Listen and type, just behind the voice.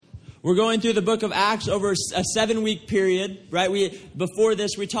We're going through the book of Acts over a 7-week period, right? Before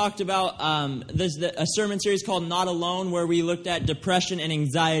this, we talked about a sermon series called Not Alone, where we looked at depression and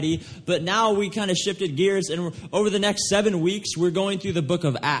anxiety. But now we kind of shifted gears, and over the next 7 weeks, we're going through the book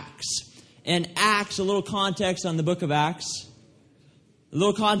of Acts. And Acts, a little context on the book of Acts. A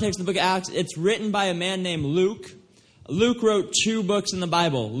little context on the book of Acts. It's written by a man named Luke. Luke wrote 2 books in the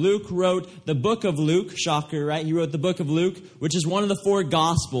Bible. Luke wrote the book of Luke. Shocker, right? He wrote the book of Luke, which is one of the 4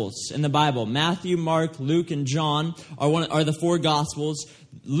 Gospels in the Bible. Matthew, Mark, Luke, and John are the 4 Gospels.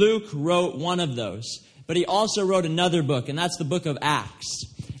 Luke wrote one of those. But he also wrote another book, and that's the book of Acts.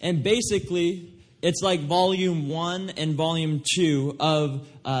 And basically, it's like volume 1 and volume 2 of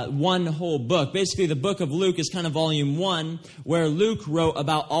one whole book. Basically, the book of Luke is kind of volume 1, where Luke wrote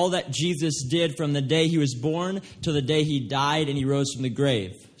about all that Jesus did from the day he was born to the day he died and he rose from the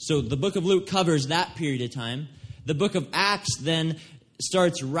grave. So the book of Luke covers that period of time. The book of Acts then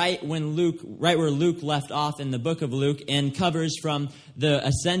starts right where Luke left off in the book of Luke, and covers from the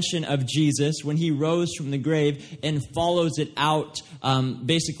ascension of Jesus when he rose from the grave, and follows it out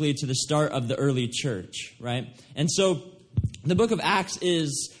basically to the start of the early church, right? And so the book of Acts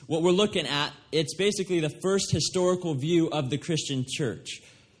is what we're looking at. It's basically the first historical view of the Christian church.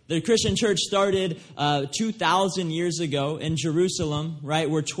 The Christian church started 2,000 years ago in Jerusalem, right,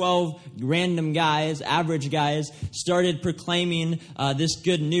 where 12 random guys, average guys, started proclaiming this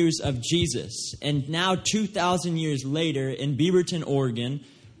good news of Jesus. And now 2,000 years later in Beaverton, Oregon,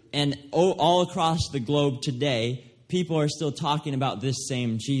 and all across the globe today, people are still talking about this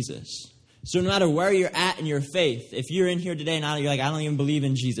same Jesus. So no matter where you're at in your faith, if you're in here today and you're like, I don't even believe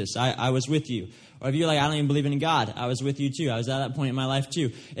in Jesus, I was with you. Or if you're like, I don't even believe in God, I was with you too. I was at that point in my life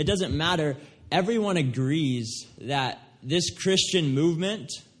too. It doesn't matter. Everyone agrees that this Christian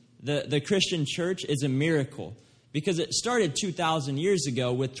movement, the Christian church, is a miracle. Because it started 2,000 years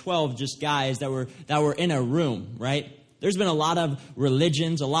ago with 12 just guys that were in a room, right? There's been a lot of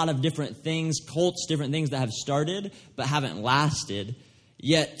religions, a lot of different things, cults, different things that have started but haven't lasted.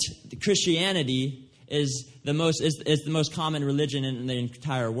 Yet Christianity is the most common religion in the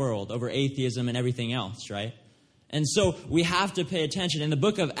entire world, over atheism and everything else, right? And so we have to pay attention. And the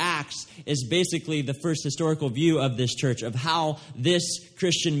book of Acts is basically the first historical view of this church, of how this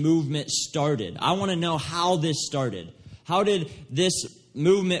Christian movement started. I want to know how this started. How did this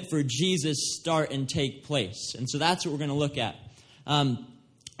movement for Jesus start and take place? And so that's what we're going to look at.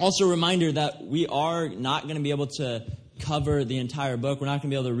 Also a reminder that we are not going to be able to cover the entire book. We're not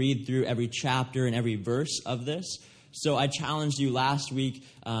going to be able to read through every chapter and every verse of this. So I challenged you last week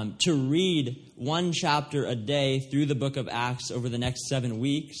to read 1 chapter a day through the book of Acts over the next 7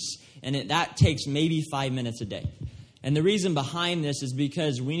 weeks. And that takes maybe 5 minutes a day. And the reason behind this is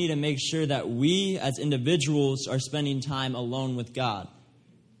because we need to make sure that we as individuals are spending time alone with God.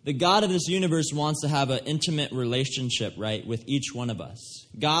 The God of this universe wants to have an intimate relationship, right, with each one of us.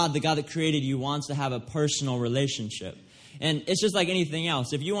 God, the God that created you, wants to have a personal relationship. And it's just like anything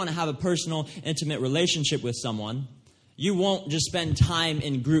else. If you want to have a personal, intimate relationship with someone, you won't just spend time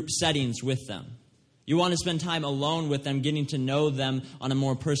in group settings with them. You want to spend time alone with them, getting to know them on a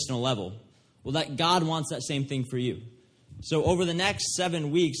more personal level. Well, that God wants that same thing for you. So over the next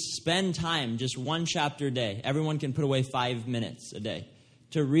 7 weeks, spend time, just 1 chapter a day. Everyone can put away 5 minutes a day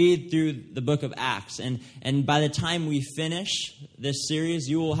to read through the book of Acts. And by the time we finish this series,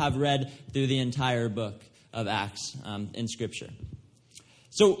 you will have read through the entire book of Acts in Scripture.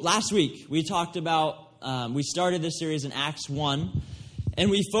 So last week, we talked about, we started this series in Acts 1, and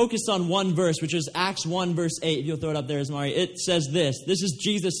we focused on one verse, which is Acts 1, verse 8. If you'll throw it up there, Asmari. It says this. This is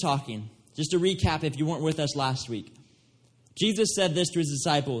Jesus talking. Just to recap, if you weren't with us last week. Jesus said this to his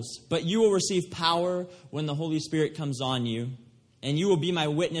disciples, "But you will receive power when the Holy Spirit comes on you, and you will be my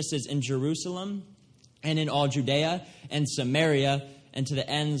witnesses in Jerusalem and in all Judea and Samaria and to the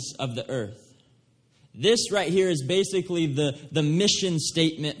ends of the earth." This right here is basically the mission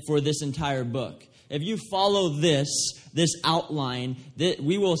statement for this entire book. If you follow this outline,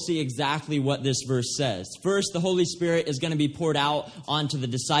 we will see exactly what this verse says. First, the Holy Spirit is going to be poured out onto the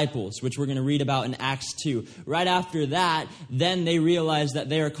disciples, which we're going to read about in Acts 2. Right after that, then they realize that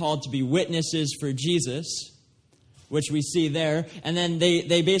they are called to be witnesses for Jesus, which we see there. And then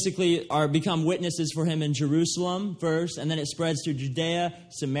they basically become witnesses for him in Jerusalem first, and then it spreads to Judea,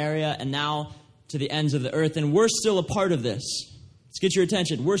 Samaria, and now to the ends of the earth. And we're still a part of this. Let's get your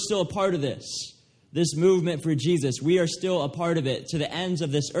attention. We're still a part of this movement for Jesus. We are still a part of it, to the ends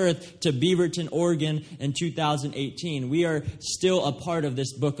of this earth, to Beaverton, Oregon in 2018. We are still a part of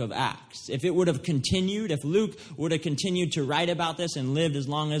this book of Acts. If it would have continued, if Luke would have continued to write about this and lived as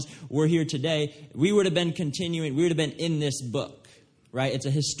long as we're here today, we would have been continuing, we would have been in this book. right? It's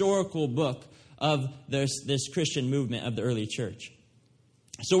a historical book of this Christian movement of the early church.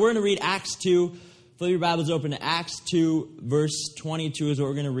 So we're going to read Acts 2. Flip your Bibles open to Acts 2, verse 22 is what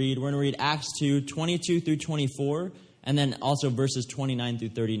we're going to read. We're going to read Acts 2, 22 through 24, and then also verses 29 through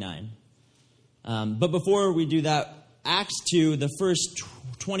 39. But before we do that, Acts 2, the first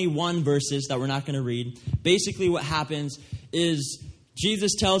 21 verses that we're not going to read, basically what happens is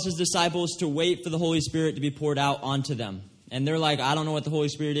Jesus tells his disciples to wait for the Holy Spirit to be poured out onto them. And they're like, I don't know what the Holy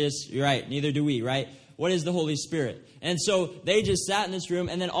Spirit is. You're right, neither do we, right? What is the Holy Spirit? And so they just sat in this room,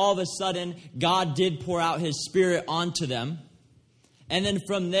 and then all of a sudden, God did pour out his Spirit onto them. And then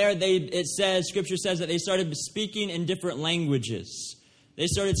from there, Scripture says that they started speaking in different languages. They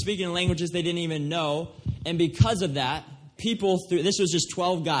started speaking in languages they didn't even know. And because of that, this was just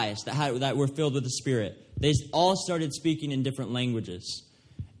 12 guys that were filled with the Spirit. They all started speaking in different languages.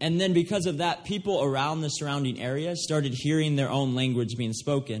 And then because of that, people around the surrounding area started hearing their own language being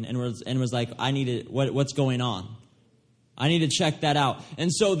spoken and was like, what's going on? I need to check that out.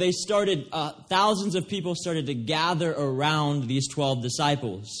 And so they started, thousands of people started to gather around these 12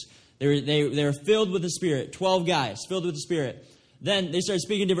 disciples. They were filled with the Spirit, 12 guys filled with the Spirit. Then they started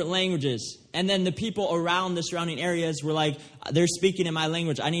speaking different languages. And then the people around the surrounding areas were like, they're speaking in my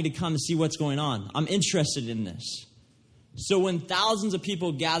language. I need to come see what's going on. I'm interested in this. So when thousands of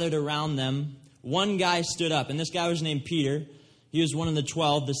people gathered around them, one guy stood up. And this guy was named Peter. He was one of the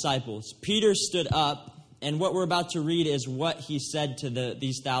 12 disciples. Peter stood up. And what we're about to read is what he said to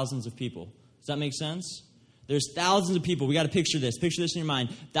these thousands of people. Does that make sense? There's thousands of people. We got to picture this. Picture this in your mind.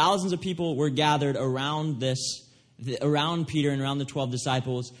 Thousands of people were gathered around Peter and around the 12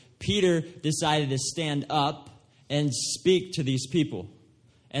 disciples. Peter decided to stand up and speak to these people.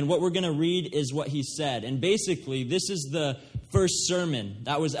 And what we're going to read is what he said. And basically, this is the first sermon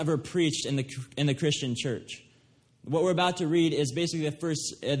that was ever preached in the Christian church. What we're about to read is basically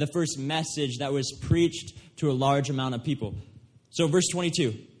the first message that was preached to a large amount of people. So verse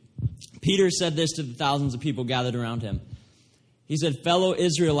 22. Peter said this to the thousands of people gathered around him. He said, "Fellow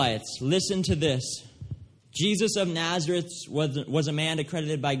Israelites, listen to this. Jesus of Nazareth was a man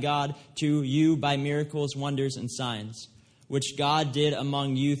accredited by God to you by miracles, wonders, and signs, which God did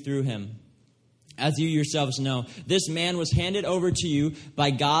among you through him. As you yourselves know, this man was handed over to you by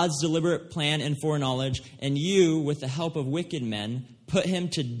God's deliberate plan and foreknowledge, and you, with the help of wicked men, put him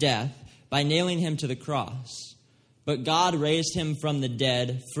to death by nailing him to the cross. But God raised him from the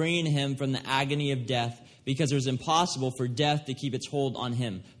dead, freeing him from the agony of death, because it was impossible for death to keep its hold on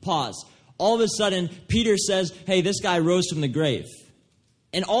him." Pause. All of a sudden, Peter says, hey, this guy rose from the grave.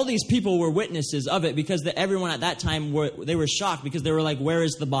 And all these people were witnesses of it because everyone at that time, they were shocked because they were like, where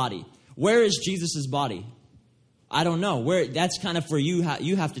is the body? Where is Jesus' body? I don't know. That's kind of for you.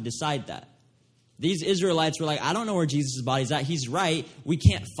 You have to decide that. These Israelites were like, I don't know where Jesus' body is at. He's right. We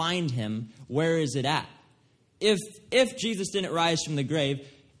can't find him. Where is it at? If Jesus didn't rise from the grave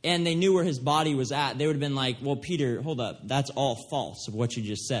and they knew where his body was at, they would have been like, well, Peter, hold up. That's all false of what you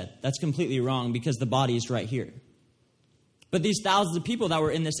just said. That's completely wrong because the body is right here. But these thousands of people that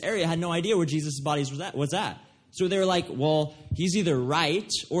were in this area had no idea where Jesus' body was at. So they were like, well, he's either right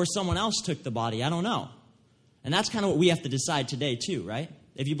or someone else took the body. I don't know. And that's kind of what we have to decide today too, right?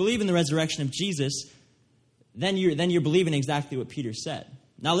 If you believe in the resurrection of Jesus, then you're believing exactly what Peter said.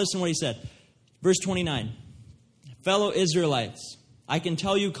 Now listen to what he said. Verse 29. "Fellow Israelites, I can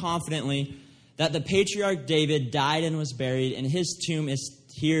tell you confidently that the patriarch David died and was buried, and his tomb is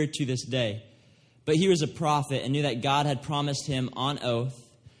here to this day. But he was a prophet and knew that God had promised him on oath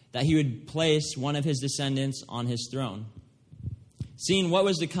that he would place one of his descendants on his throne. Seeing what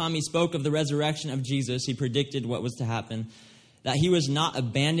was to come, he spoke of the resurrection of Jesus. He predicted what was to happen, that he was not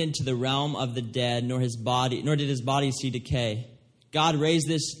abandoned to the realm of the dead, nor did his body see decay. God raised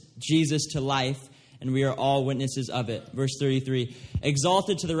this Jesus to life, and we are all witnesses of it." Verse 33,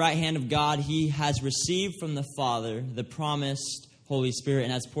 "Exalted to the right hand of God, he has received from the Father the promised Holy Spirit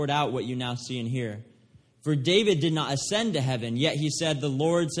and has poured out what you now see and hear. For David did not ascend to heaven, yet he said, 'The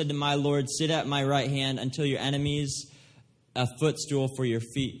Lord said to my Lord, sit at my right hand until your enemies a footstool for your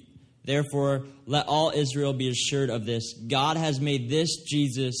feet.' Therefore, let all Israel be assured of this. God has made this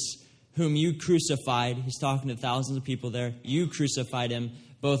Jesus, whom you crucified," he's talking to thousands of people there, "you crucified him,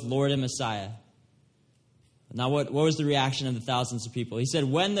 both Lord and Messiah." Now, what was the reaction of the thousands of people? He said,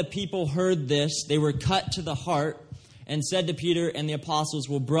 "When the people heard this, they were cut to the heart and said to Peter and the apostles,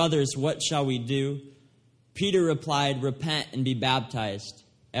 'Well, brothers, what shall we do?' Peter replied, 'Repent and be baptized,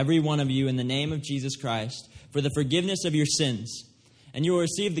 every one of you, in the name of Jesus Christ, for the forgiveness of your sins. And you will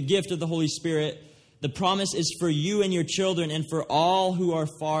receive the gift of the Holy Spirit. The promise is for you and your children and for all who are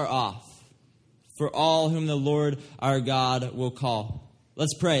far off, for all whom the Lord our God will call.'"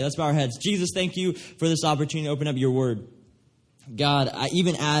 Let's pray. Let's bow our heads. Jesus, thank you for this opportunity to open up your word. God,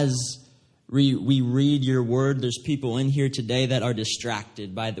 even as we read your word, there's people in here today that are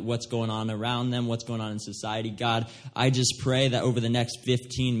distracted by what's going on around them, what's going on in society. God, I just pray that over the next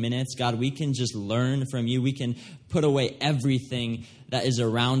 15 minutes, God, we can just learn from you. We can put away everything that is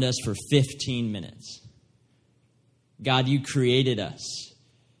around us for 15 minutes. God, you created us.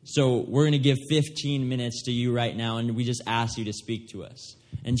 So we're going to give 15 minutes to you right now, and we just ask you to speak to us.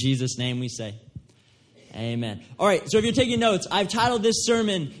 In Jesus' name we say, amen. All right, so if you're taking notes, I've titled this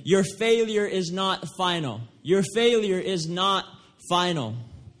sermon, Your Failure is Not Final. Your failure is not final.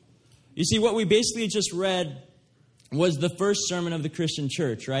 You see, what we basically just read was the first sermon of the Christian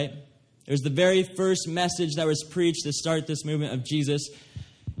church, right? It was the very first message that was preached to start this movement of Jesus.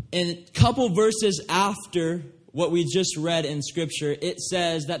 And a couple verses after what we just read in Scripture, it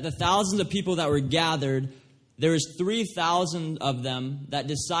says that the thousands of people that were gathered, there was 3,000 of them that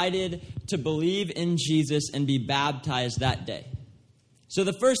decided to believe in Jesus and be baptized that day. So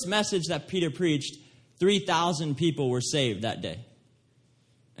the first message that Peter preached, 3,000 people were saved that day.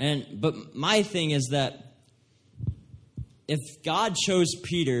 But my thing is that if God chose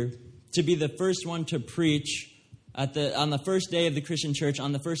Peter to be the first one to preach on the first day of the Christian church,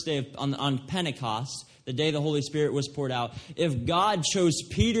 on the first day on Pentecost, the day the Holy Spirit was poured out, if God chose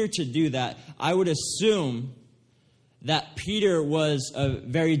Peter to do that, I would assume that Peter was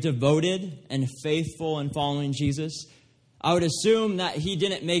very devoted and faithful in following Jesus. I would assume that he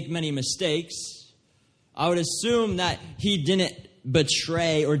didn't make many mistakes. I would assume that he didn't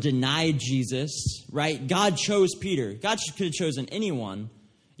betray or deny Jesus, right? God chose Peter. God could have chosen anyone,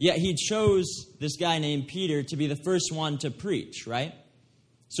 yet he chose this guy named Peter to be the first one to preach, right?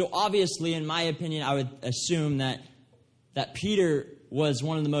 So obviously, in my opinion, I would assume that Peter was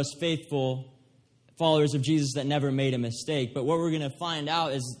one of the most faithful followers of Jesus that never made a mistake. But what we're going to find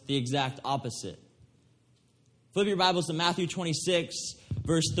out is the exact opposite. Flip your Bibles to Matthew 26,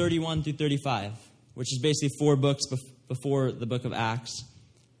 verse 31 through 35, which is basically 4 books before the book of Acts,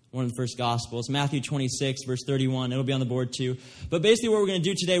 one of the first Gospels. Matthew 26, verse 31. It'll be on the board too. But basically what we're going to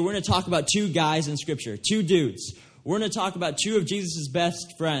do today, we're going to talk about 2 guys in Scripture, 2 dudes. We're going to talk about 2 of Jesus'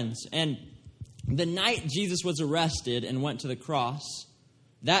 best friends. And the night Jesus was arrested and went to the cross,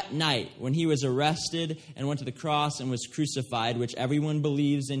 that night when he was arrested and went to the cross and was crucified, which everyone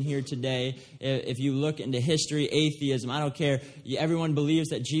believes in here today, if you look into history, atheism, I don't care, everyone believes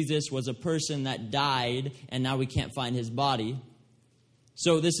that Jesus was a person that died and now we can't find his body.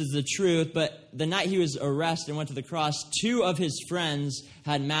 So this is the truth, but the night he was arrested and went to the cross, 2 of his friends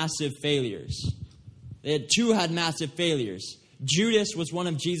had massive failures. They had massive failures. Judas was one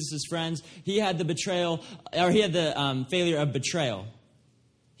of Jesus' friends. He had the failure of betrayal.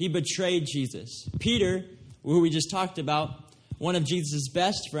 He betrayed Jesus. Peter, who we just talked about, one of Jesus'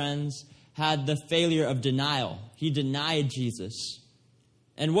 best friends, had the failure of denial. He denied Jesus.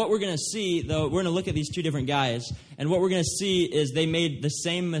 And what we're going to see, though, we're going to look at these 2 different guys, and what we're going to see is they made the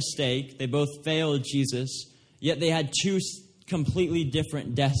same mistake. They both failed Jesus, yet they had 2 completely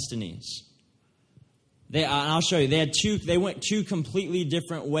different destinies. And I'll show you. They went 2 completely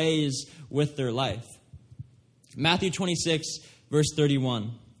different ways with their life. Matthew 26, verse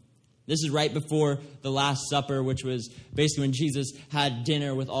 31. This is right before the Last Supper, which was basically when Jesus had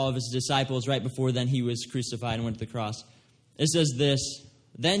dinner with all of his disciples. Right before then, he was crucified and went to the cross. It says this,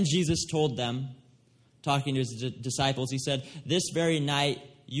 Then Jesus told them, talking to his disciples, he said, This very night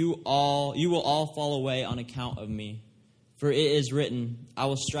you will all fall away on account of me. For it is written, I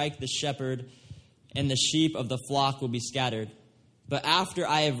will strike the shepherd, and the sheep of the flock will be scattered. But after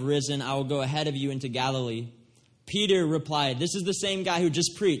I have risen, I will go ahead of you into Galilee. Peter replied, this is the same guy who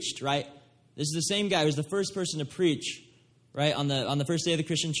just preached, right? This is the same guy who was the first person to preach, right, on the first day of the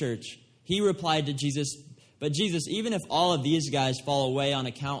Christian church. He replied to Jesus, But Jesus, even if all of these guys fall away on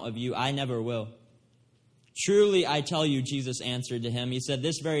account of you, I never will. Truly, I tell you, Jesus answered to him. He said,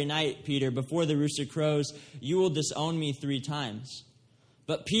 This very night, Peter, before the rooster crows, you will disown me 3 times.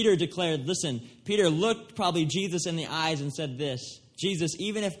 But Peter declared, listen, Peter looked probably Jesus in the eyes and said this, Jesus,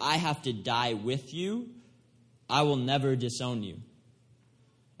 even if I have to die with you, I will never disown you.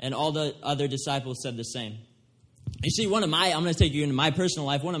 And all the other disciples said the same. You see, I'm going to take you into my personal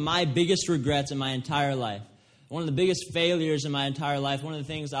life, one of my biggest regrets in my entire life, one of the biggest failures in my entire life, one of the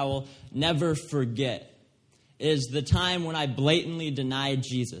things I will never forget is the time when I blatantly denied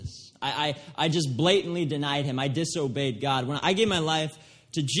Jesus. I just blatantly denied him. I disobeyed God. When I gave my life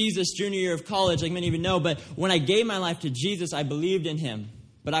to Jesus junior year of college, like many of you know, but when I gave my life to Jesus, I believed in him,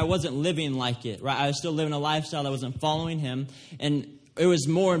 but I wasn't living like it, right? I was still living a lifestyle that wasn't following him, and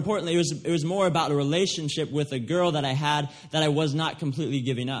more importantly, it was more about a relationship with a girl that I had that I was not completely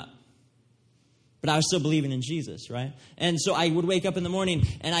giving up. But I was still believing in Jesus, right? And so I would wake up in the morning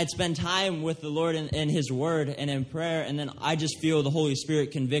and I'd spend time with the Lord in His Word and in prayer, and then I just feel the Holy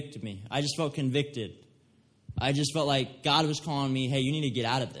Spirit convict me. I just felt convicted. I just felt like God was calling me, hey, you need to get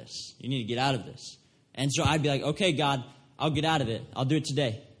out of this. You need to get out of this. And so I'd be like, okay, God, I'll get out of it. I'll do it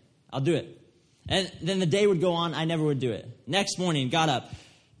today. I'll do it. And then the day would go on. I never would do it. Next morning, got up,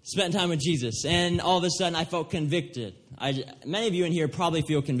 spent time with Jesus, and all of a sudden I felt convicted. Many of you in here probably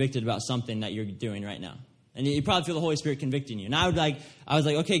feel convicted about something that you're doing right now. And you probably feel the Holy Spirit convicting you. And I was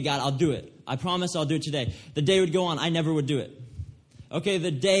like, okay, God, I'll do it. I promise I'll do it today. The day would go on. I never would do it. Okay,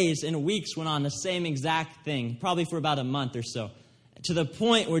 the days and weeks went on, the same exact thing, probably for about a month or so. To the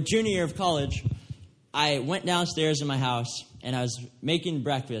point where junior year of college, I went downstairs in my house, and I was making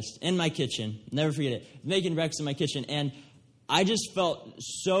breakfast in my kitchen. Never forget it. Making breakfast in my kitchen, and I just felt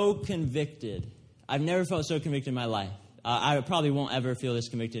so convicted. I've never felt so convicted in my life. I probably won't ever feel this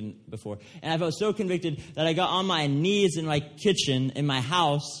convicted before. And I felt so convicted that I got on my knees in my kitchen, in my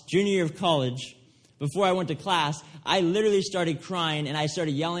house, junior year of college. Before I went to class, I literally started crying, and I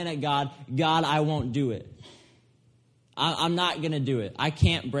started yelling at God, God, I won't do it. I'm not going to do it. I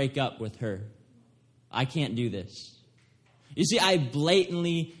can't break up with her. I can't do this. You see, I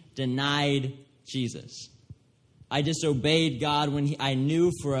blatantly denied Jesus. I disobeyed God when I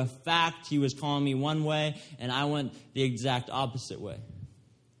knew for a fact He was calling me one way, and I went the exact opposite way.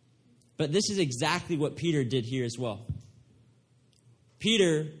 But this is exactly what Peter did here as well.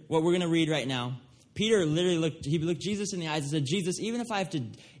 Peter, what we're going to read right now, Peter literally looked Jesus in the eyes and said, Jesus, even if I have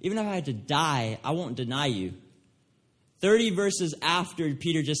to die, I won't deny you. 30 verses after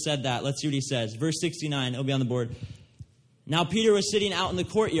Peter just said that, let's see what he says. Verse 69, it'll be on the board. Now Peter was sitting out in the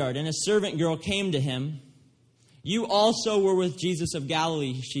courtyard, and a servant girl came to him. You also were with Jesus of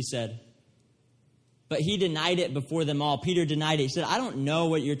Galilee, she said. But he denied it before them all. Peter denied it. He said, I don't know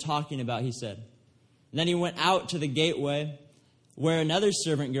what you're talking about, he said. And then he went out to the gateway, where another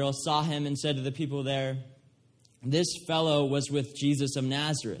servant girl saw him and said to the people there, this fellow was with Jesus of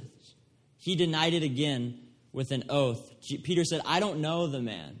Nazareth. He denied it again with an oath. Peter said, I don't know the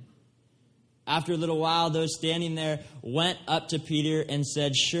man. After a little while, those standing there went up to Peter and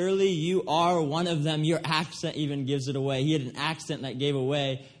said, surely you are one of them. Your accent even gives it away. He had an accent that gave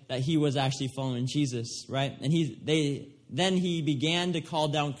away that he was actually following Jesus, right? And then he began to call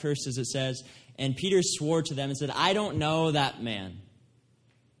down curses, it says, and Peter swore to them and said, I don't know that man.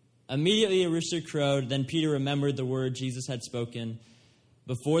 Immediately a rooster crowed. Then Peter remembered the word Jesus had spoken.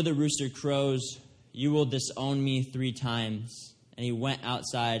 Before the rooster crows, you will disown me 3 times. And he went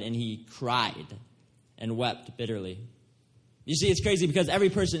outside and he cried and wept bitterly. You see, it's crazy because every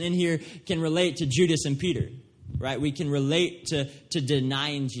person in here can relate to Judas and Peter, right? We can relate to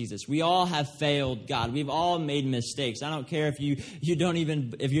denying Jesus. We all have failed God. We've all made mistakes. I don't care if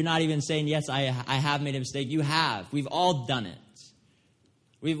you're not even saying, yes, I have made a mistake. You have. We've all done it.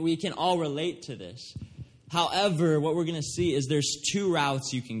 We can all relate to this. However, what we're going to see is there's 2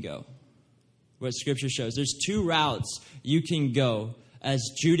 routes you can go. What Scripture shows. There's 2 routes you can go as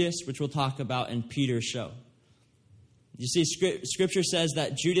Judas, which we'll talk about, and Peter show. You see, Scripture says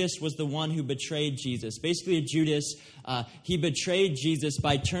that Judas was the one who betrayed Jesus. Basically, Judas, he betrayed Jesus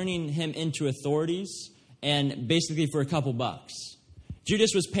by turning him into authorities and basically for a couple bucks.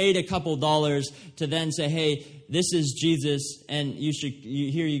 Judas was paid a couple dollars to then say, hey, this is Jesus, and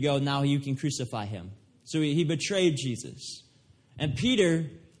here you go, now you can crucify him. So he betrayed Jesus. And Peter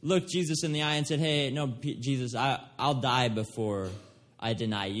looked Jesus in the eye and said, hey, no, Jesus, I'll die before I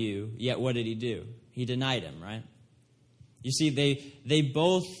deny you. Yet what did he do? He denied him, right? You see, they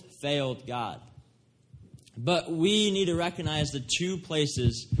both failed God. But we need to recognize the 2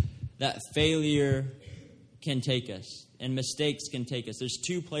 places that failure can take us and mistakes can take us. There's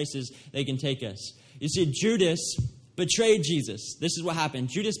 2 places they can take us. You see, Judas betrayed Jesus. This is what happened.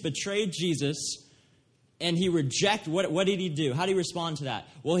 Judas betrayed Jesus. And he rejected, what did he do? How did he respond to that?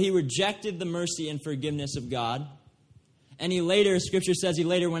 Well, he rejected the mercy and forgiveness of God. And Scripture says he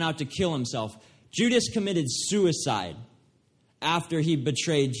later went out to kill himself. Judas committed suicide after he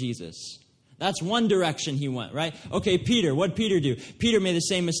betrayed Jesus. That's one direction he went, right? Okay, Peter, what did Peter do? Peter made the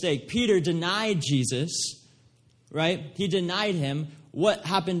same mistake. Peter denied Jesus, right? He denied him. What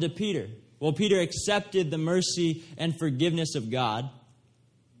happened to Peter? Well, Peter accepted the mercy and forgiveness of God.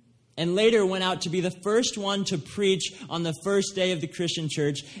 And later went out to be the first one to preach on the first day of the Christian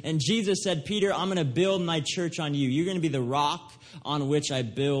church. And Jesus said, Peter, I'm going to build my church on you. You're going to be the rock on which I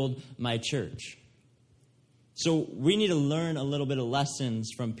build my church. So we need to learn a little bit of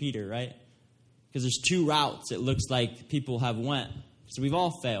lessons from Peter, right? Because there's 2 routes it looks like people have went. So we've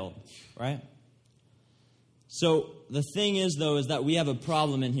all failed, right? So the thing is, though, is that we have a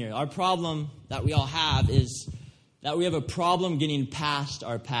problem in here. Our problem that we all have is that we have a problem getting past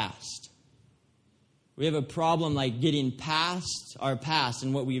our past. We have a problem like getting past our past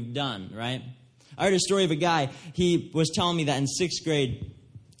and what we've done, right? I heard a story of a guy. He was telling me that in 6th grade,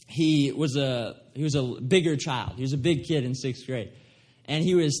 he was a bigger child. He was a big kid in 6th grade. And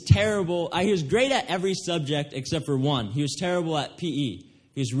he was terrible. He was great at every subject except for one. He was terrible at PE.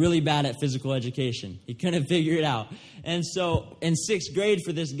 He was really bad at physical education. He couldn't figure it out. And so in 6th grade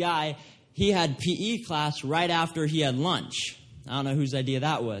for this guy, he had PE class right after he had lunch. I don't know whose idea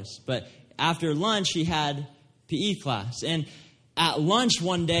that was. But after lunch, he had PE class. And at lunch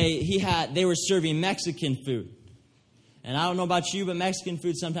one day, they were serving Mexican food. And I don't know about you, but Mexican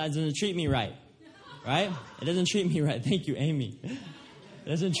food sometimes doesn't treat me right. Right? It doesn't treat me right. Thank you, Amy. It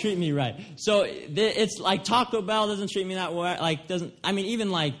doesn't treat me right. So it's like Taco Bell doesn't treat me that well.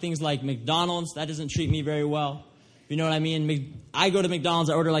 Even like things like McDonald's, that doesn't treat me very well. You know what I mean? I go to McDonald's,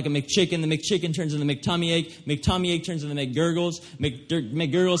 I order like a McChicken. The McChicken turns into McTummy Ache. McTummy Ache turns into McGurgles.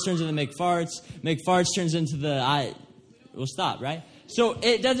 McGurgles turns into McFarts. McFarts turns into we'll stop, right? So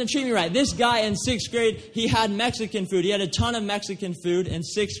it doesn't treat me right. This guy in 6th grade, he had Mexican food. He had a ton of Mexican food in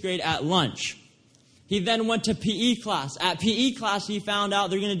 6th grade at lunch. He then went to PE class. At PE class, he found out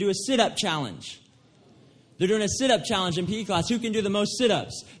they're going to do a sit-up challenge. They're doing a sit-up challenge in PE class. Who can do the most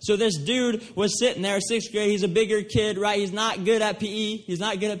sit-ups? So this dude was sitting there, 6th grade. He's a bigger kid, right? He's not good at PE. He's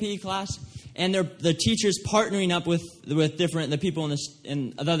not good at PE class. And the teacher's partnering up with the people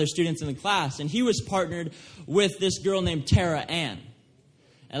and the other students in the class. And he was partnered with this girl named Tara Ann.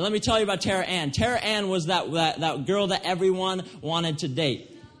 And let me tell you about Tara Ann. Tara Ann was that girl that everyone wanted to date.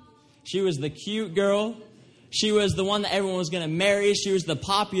 She was the cute girl. She was the one that everyone was going to marry. She was the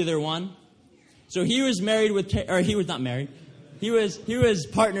popular one. So he was married with, he was not married. He was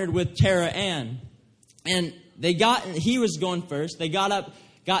partnered with Tara Ann. And he was going first. They got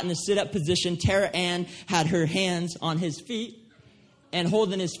in the sit-up position. Tara Ann had her hands on his feet and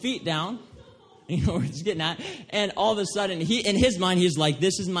holding his feet down. You know where it's getting at. And all of a sudden, in his mind, he's like,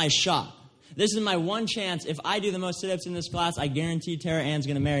 this is my shot. This is my one chance. If I do the most sit-ups in this class, I guarantee Tara Ann's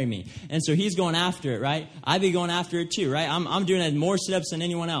going to marry me. And so he's going after it, right? I'd be going after it too, right? I'm doing more sit-ups than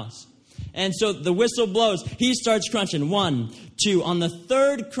anyone else. And so the whistle blows. He starts crunching. 1, 2. On the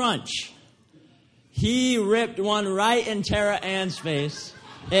third crunch, he ripped one right in Tara Ann's face.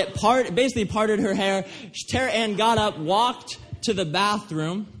 It basically parted her hair. Tara Ann got up, walked to the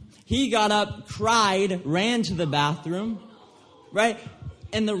bathroom. He got up, cried, ran to the bathroom, right?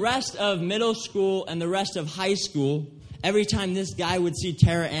 And the rest of middle school and the rest of high school, every time this guy would see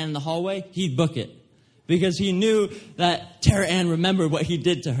Tara Ann in the hallway, he'd book it. Because he knew that Tara Ann remembered what he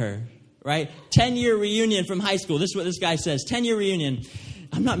did to her, right? 10-year reunion from high school. This is what this guy says. 10-year reunion.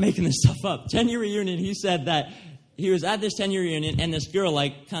 I'm not making this stuff up. 10-year reunion. He said that he was at this 10-year reunion, and this girl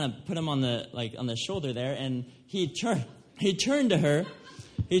kind of put him on the shoulder there, and he turned to her.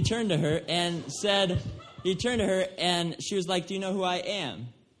 He turned to her and said. He turned to her, and she was like, do you know who I am?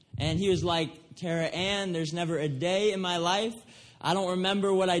 And he was like, Tara Ann, there's never a day in my life. I don't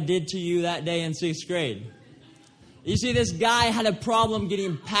remember what I did to you that day in 6th grade. You see, this guy had a problem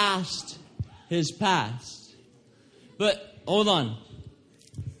getting past his past. But, hold on.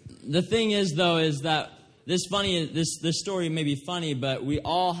 The thing is, though, is that this story may be funny, but we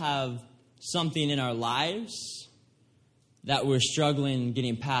all have something in our lives that we're struggling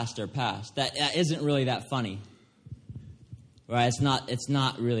getting past our past. That isn't really that funny. Right? It's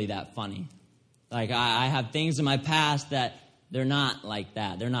not really that funny. Like, I have things in my past that they're not like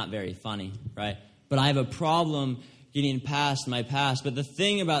that. They're not very funny, right? But I have a problem getting past my past. But the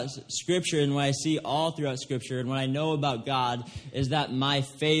thing about Scripture and what I see all throughout Scripture and what I know about God is that my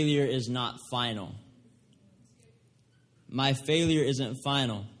failure is not final. My failure isn't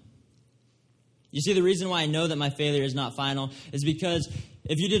final. You see, the reason why I know that my failure is not final is because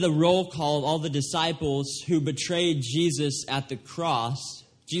if you did a roll call of all the disciples who betrayed Jesus at the cross,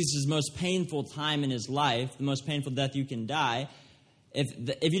 Jesus' most painful time in his life, the most painful death you can die,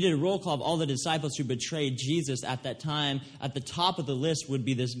 if you did a roll call of all the disciples who betrayed Jesus at that time, at the top of the list would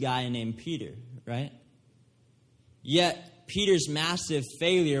be this guy named Peter, right? Yet, Peter's massive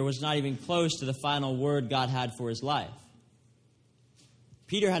failure was not even close to the final word God had for his life.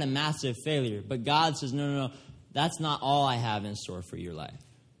 Peter had a massive failure, but God says, no, that's not all I have in store for your life.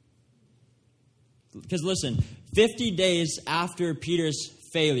 Because listen, 50 days after Peter's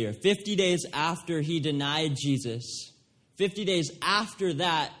failure, 50 days after he denied Jesus, 50 days after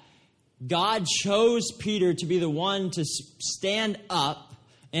that, God chose Peter to be the one to stand up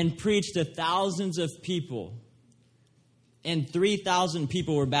and preach to thousands of people. And 3,000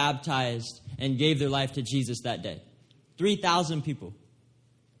 people were baptized and gave their life to Jesus that day. 3,000 people.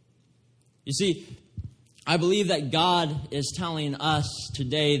 You see, I believe that God is telling us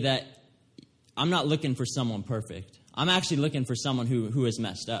today that I'm not looking for someone perfect. I'm actually looking for someone who has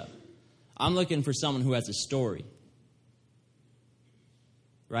messed up. I'm looking for someone who has a story.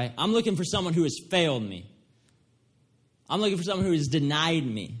 Right? I'm looking for someone who has failed me. I'm looking for someone who has denied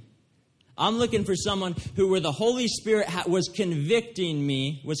me. I'm looking for someone where the Holy Spirit was convicting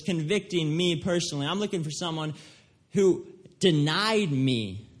me personally. I'm looking for someone who denied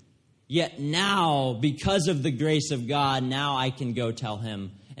me. Yet now, because of the grace of God, now I can go tell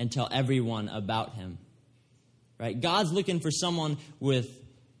him and tell everyone about him. Right? God's looking for someone with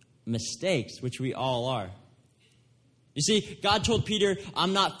mistakes, which we all are. You see, God told Peter,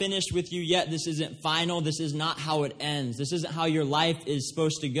 I'm not finished with you yet. This isn't final. This is not how it ends. This isn't how your life is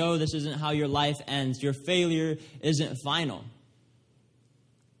supposed to go. This isn't how your life ends. Your failure isn't final.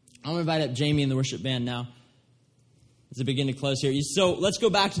 I'm going to invite up Jamie and the worship band now as I begin to close here. So let's go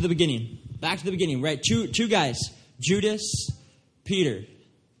back to the beginning. Back to the beginning, right? Two guys, Judas, Peter.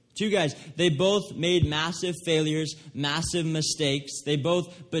 Two guys, they both made massive failures, massive mistakes. They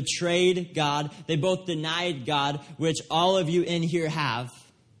both betrayed God. They both denied God, which all of you in here have.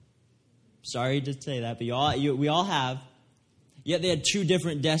 Sorry to say that, but we all have. Yet they had two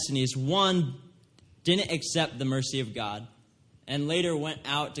different destinies. One didn't accept the mercy of God and later went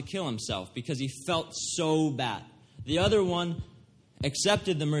out to kill himself because he felt so bad. The other one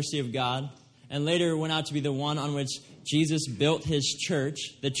accepted the mercy of God and later went out to be the one on which Jesus built his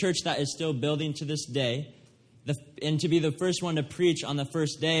church, the church that is still building to this day, and to be the first one to preach on the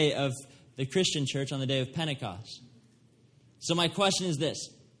first day of the Christian church on the day of Pentecost. So my question is this.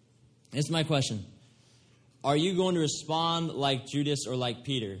 This is my question. Are you going to respond like Judas or like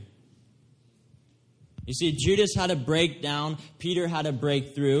Peter? You see, Judas had a breakdown. Peter had a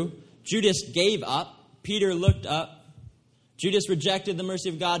breakthrough. Judas gave up. Peter looked up. Judas rejected the mercy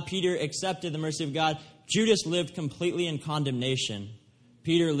of God. Peter accepted the mercy of God. Judas lived completely in condemnation.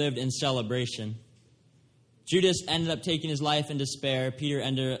 Peter lived in celebration. Judas ended up taking his life in despair. Peter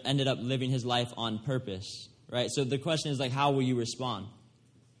ended up living his life on purpose. Right? So the question is how will you respond?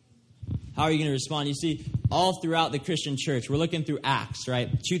 How are you going to respond? You see, all throughout the Christian church, we're looking through Acts, right?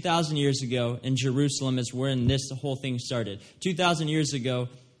 2,000 years ago in Jerusalem is when this whole thing started. 2,000 years ago,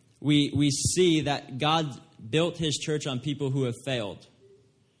 we see that God built his church on people who have failed.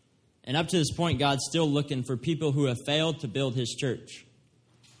 And up to this point, God's still looking for people who have failed to build his church.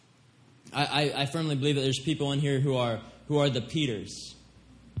 I firmly believe that there's people in here who are the Peters.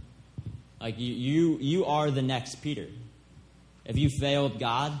 Like you are the next Peter. If you failed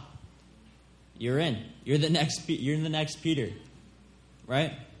God, you're in. You're the next Peter.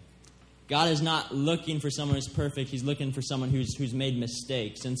 Right? God is not looking for someone who's perfect. He's looking for someone who's made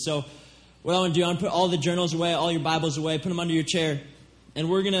mistakes. And so what I want to do, I want to put all the journals away, all your Bibles away, put them under your chair. And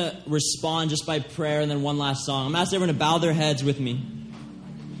we're going to respond just by prayer and then one last song. I'm going to ask everyone to bow their heads with me.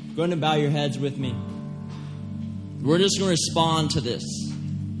 Go ahead and bow your heads with me. We're just going to respond to this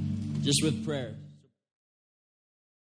just with prayer.